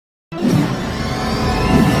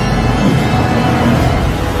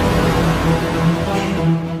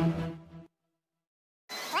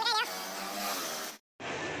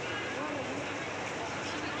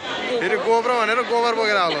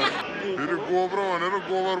गोब्रो भनेर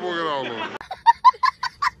गोबर बोकेर आउनु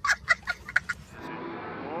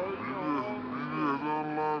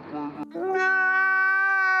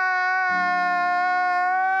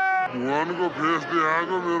भगवानको फेस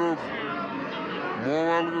देखाएको मेरो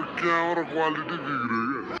मोबाइलको क्यामेरा क्वालिटी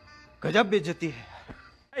बिग्रियो क्या गजब बेइज्जती है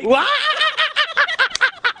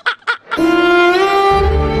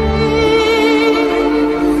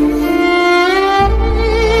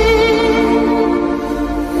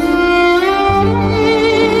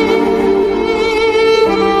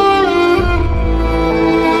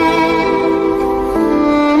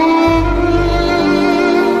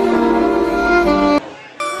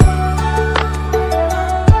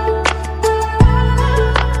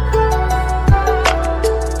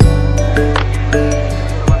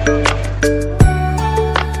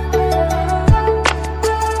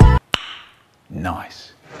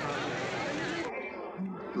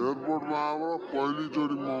एयरपोर्टमा आएर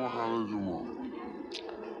पहिलोचोटि मोमो खाँदैछु म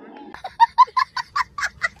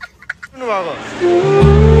भएको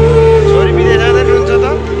छोरी विदेश जाँदै हुन्छ त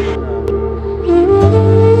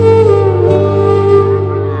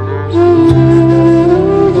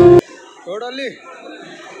टोटली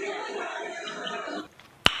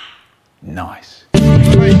नाइस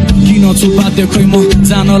किन छु बाध्य खै म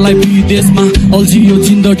जानलाई विदेशमा अल्झियो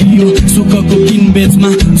जिन्दगी यो सुखको किनबेचमा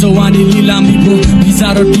जवानी लिलामी भो भिजा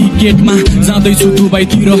र टिकेटमा जाँदैछु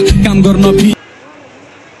दुबईतिर काम गर्न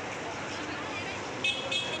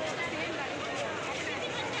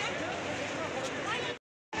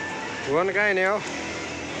भुवन कहाँ हिँड्ने हो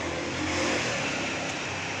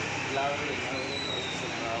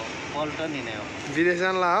विदेश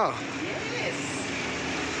जानला हो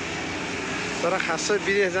तर खासै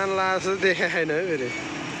विदेश जानला जस्तो देखा छैन है फेरि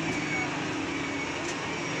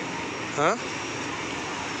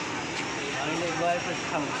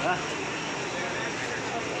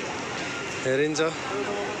हेरिन्छ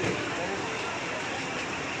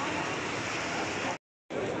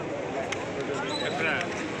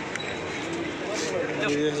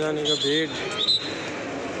विदेश जानेको भिड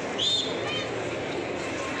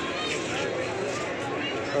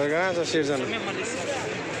कहाँ छ सिर्जना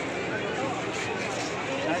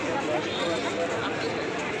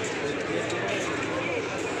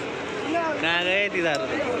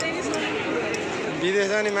विदेश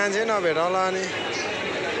जाने मान्छे नभेट होला अनि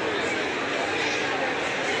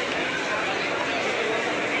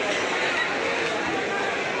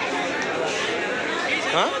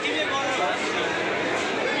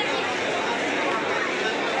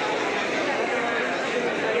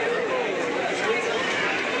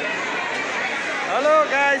हेलो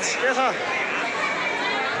गाइज के छ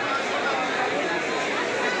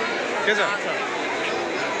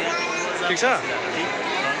ठिक छ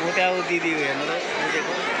दिदी हेर्नु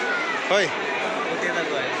खै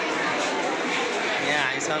यहाँ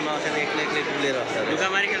हामीसँग नखेर एक्लै एक्लै डुलेर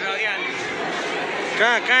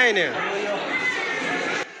कहाँ हिँड्यो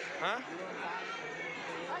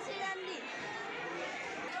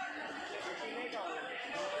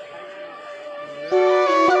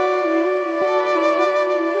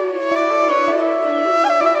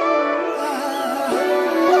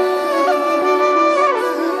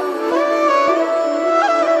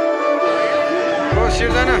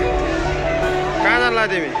सिर्जना कहाँ जानला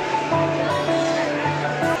तिमी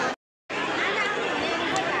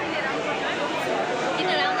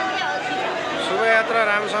शुभ यात्रा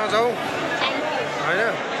राम्रोसँग जाऊ होइन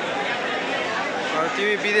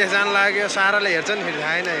तिमी विदेश जान लाग्यो साराले हेर्छ नि फेरि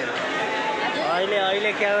थाहा छैन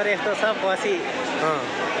अहिले क्यामेरा यस्तो छ पछि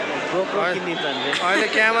अहिले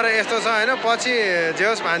क्यामेरा यस्तो छ होइन पछि जे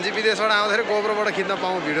होस् भान्जी विदेशबाट आउँदाखेरि गोब्रोबाट खिच्न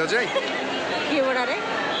पाऊँ भिडियो चाहिँ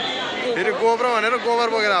फेरि गोब्रो भनेर गोबर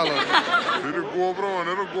बोकेर आउनु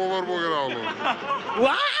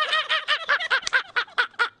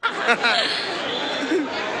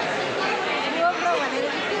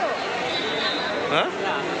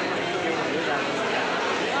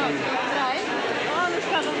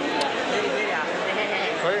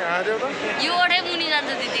खै आजो त यो ओठै मुनि जान्छ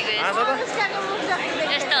दिदीको आछ त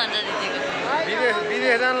यस्तो हुन्छ दिदीको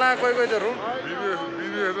विदेश जानला कोही त रुम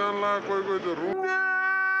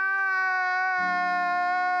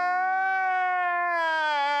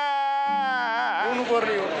रुनु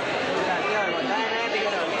पर्ने हो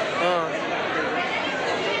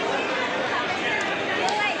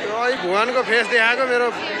भगवानको फेस देखाएको मेरो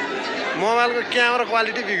मोबाइलको क्यामेरा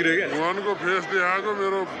क्वालिटी बिग्रियो क्या भगवानको फेस देखाएको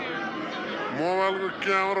मेरो मोबाइलको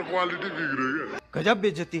क्यामेरा क्वालिटी बिग्रियो क्या गजब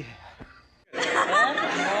बेइज्जती है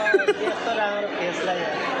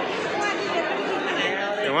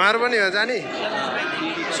उहाँहरू पनि हो जानी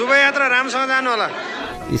शुभ यात्रा राम्रोसँग जानु होला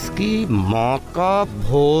इसकी माँ का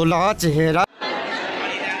भोला चेहरा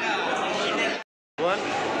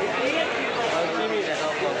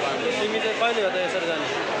कहिले हो त यसरी जाने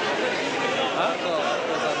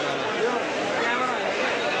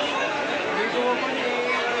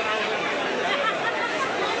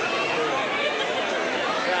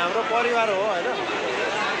हाम्रो परिवार हो होइन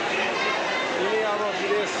तिमी अब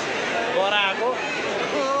विदेश गएर आएको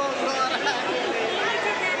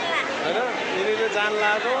होइन यिनीले जान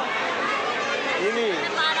लाग्यो यिनी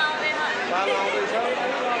पाल आउँदैछ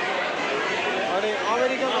अनि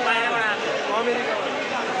अमेरिका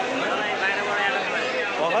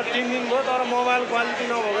भर्खर 3 दिन भयो तर मोबाइल क्वालिटी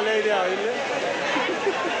नभएको ल्याइदियो अहिले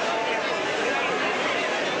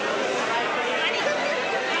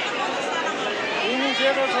यिनी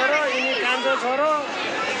जेठो छोरो यिनी कान्छो छोरो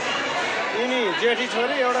यिनी जेठी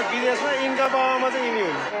छोरी एउटा विदेशमा यिनका बाबामा चाहिँ यिनी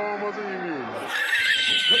हुन्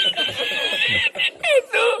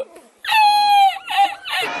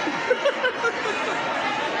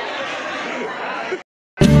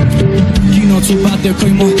छु बाध्य खै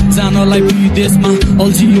म जानलाई विदेशमा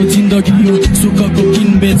अल्झियो जिन्दगी यो सुखको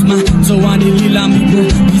किनबेचमा जवानी लिलामीको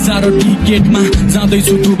भिसा र टिकेटमा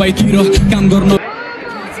जाँदैछु दुबईतिर काम गर्न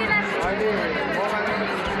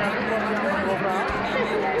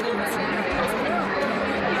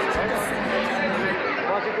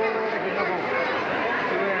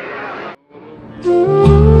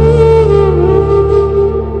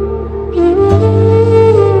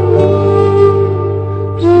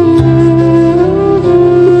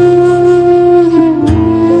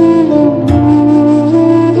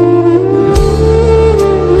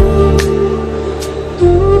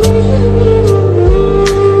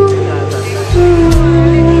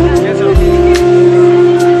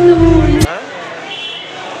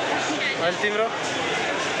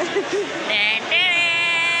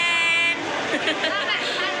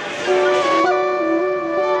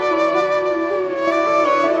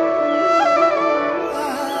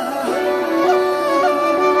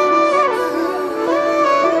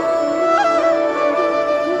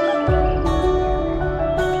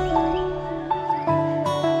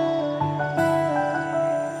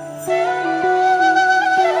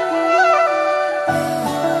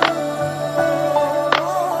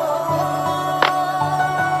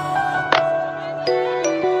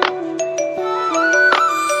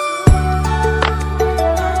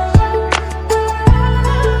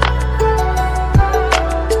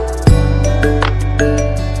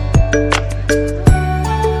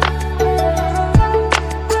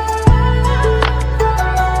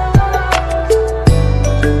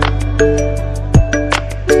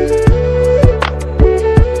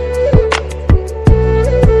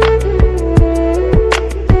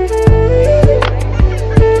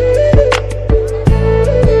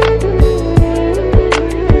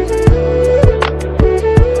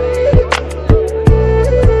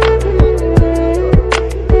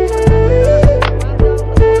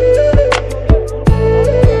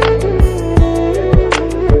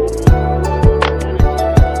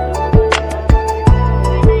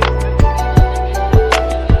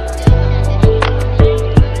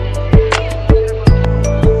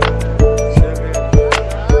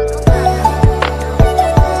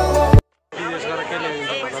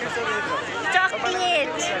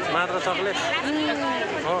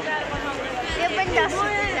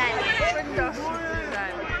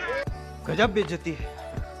गजब बेइज्जती है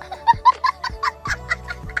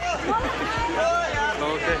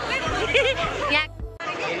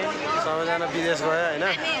सबैजना विदेश गयो होइन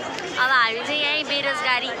अब हामी चाहिँ यही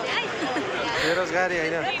बेरोजगारी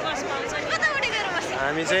होइन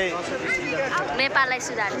हामी चाहिँ नेपाललाई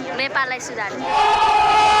सुधार्ने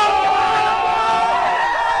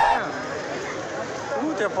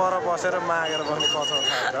त्यो पर बसेर मागेर बस्ने पछाउ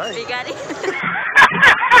खाएर है भिखारी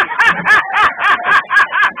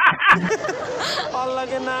अल्लाह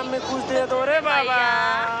के नाम में कुछ दे दो रे बाबा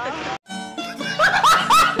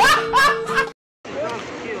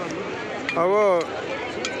अब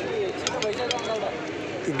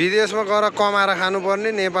विदेशमा गएर कमाएर खानुपर्ने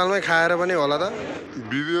नेपालमै खाएर पनि होला त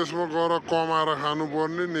विदेशमा गएर कमाएर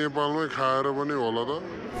खानुपर्ने नेपालमै खाएर पनि होला त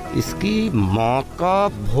इसकी माँ का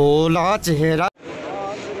भोला चेहरा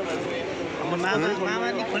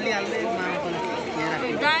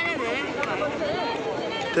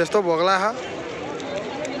त्यस्तो भोग्ला छ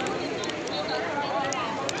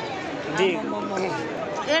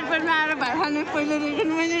एयरपोर्टमा आएर भात खाने पहिलेदेखि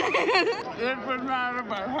मैले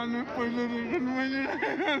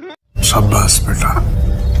शाबाश बेटा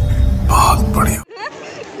बहुत बढिया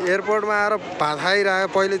एयरपोर्टमा आएर भात खाइरह्यो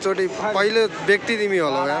पहिलो व्यक्ति तिमी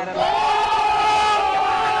होला यार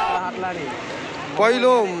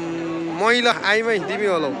पहिलो महिला आइमै तिमी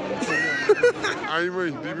होला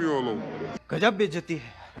गजब बेइज्जती है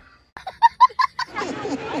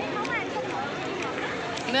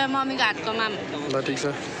मेरो मम्मीको हातको माम ल ठिक छ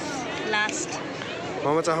लास्ट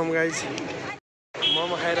मोमो चाहौँ गाइज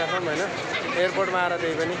मोमो खाइरहेछौँ होइन एयरपोर्टमा आएर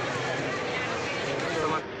त्यही पनि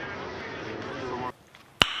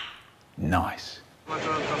Nice.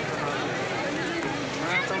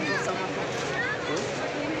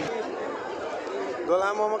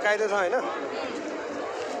 दोलहा मोमो खाइदिएछ होइन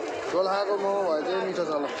दोलहाको मोमो भए चाहिँ मिठो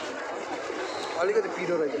छ ल अलिकति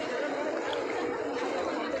पिरो रहेछ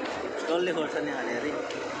डल्ले खोर्सानी हाले अरे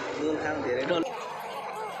डोल खानु धेरै डल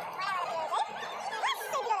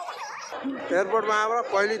एयरपोर्टमा आएर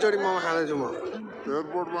पहिलोचोटि मोमो खाँदैछु म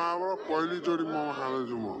एयरपोर्टमा आएर पहिलोचोटि मोमो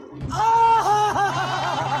खाँदैछु म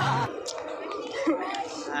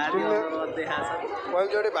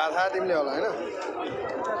पहिलोचोटि भात खा तिमीले होला होइन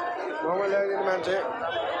मोमो ल्याइदिने मान्छे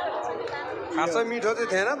खासै मिठो चाहिँ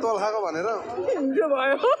थिएन दोलखाको भनेर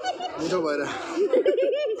मिठो भएर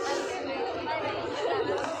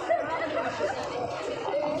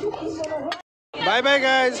by by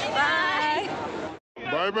guys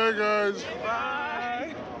bye bye guys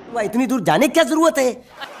वह इतनी दूर जाने की क्या जरूरत है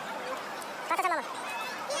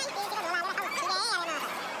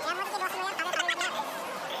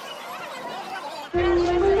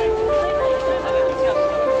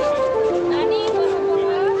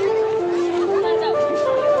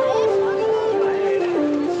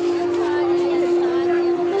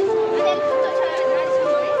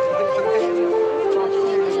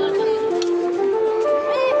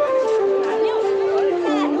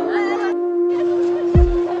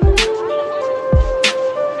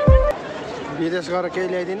विदेश गएर केही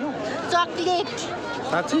ल्याइदिनु चकलेट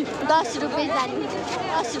साँच्ची 10 रुपैयाँ जाने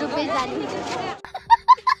 10 रुपैयाँ जाने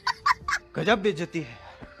गजब बेइज्जती है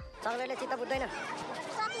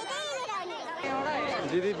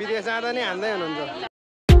दिदी विदेश जाँदा नि हान्दै हुनुहुन्छ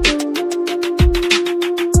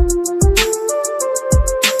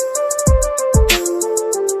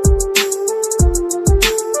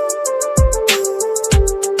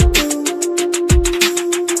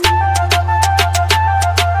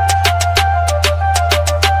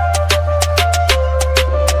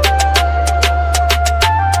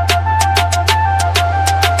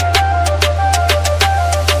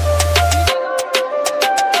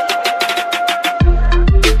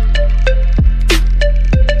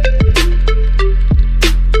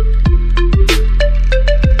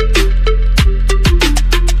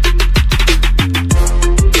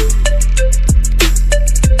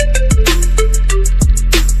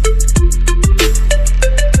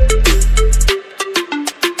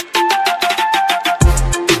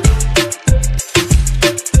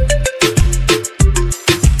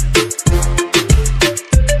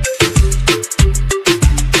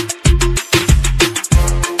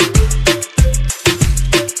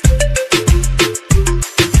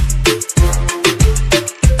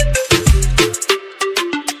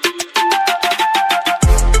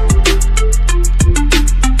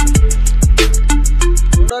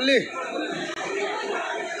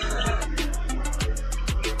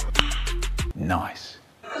Nice.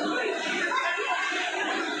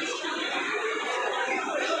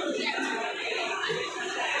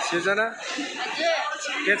 सिर्जना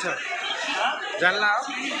के छ जानला हो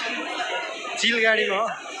चिल गाडीमा हो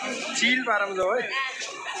चिल पारामा जाऊ है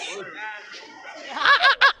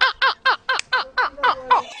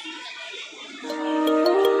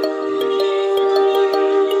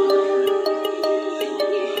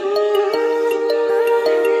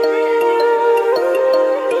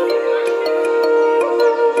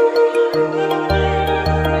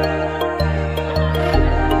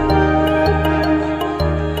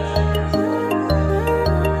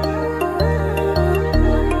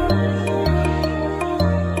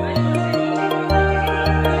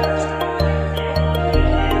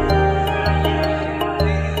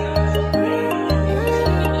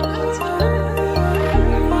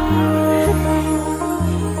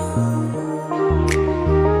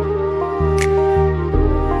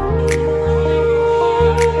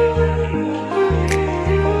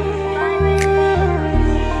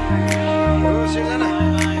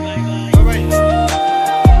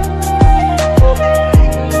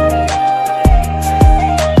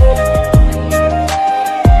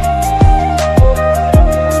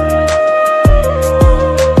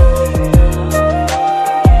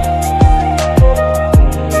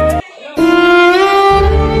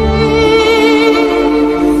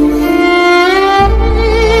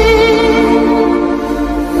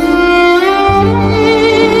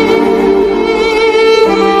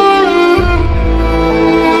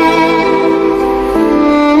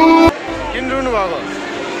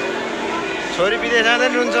छोरी विदेश जाँदै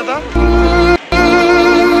रुन्छ त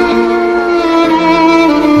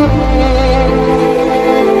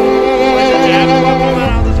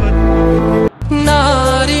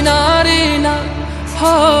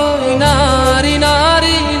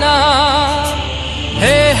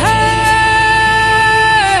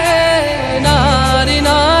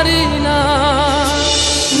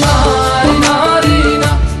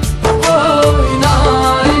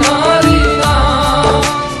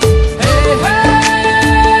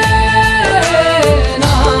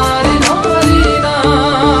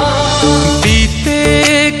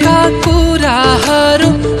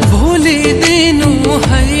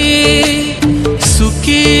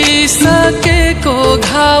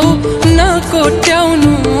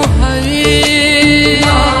है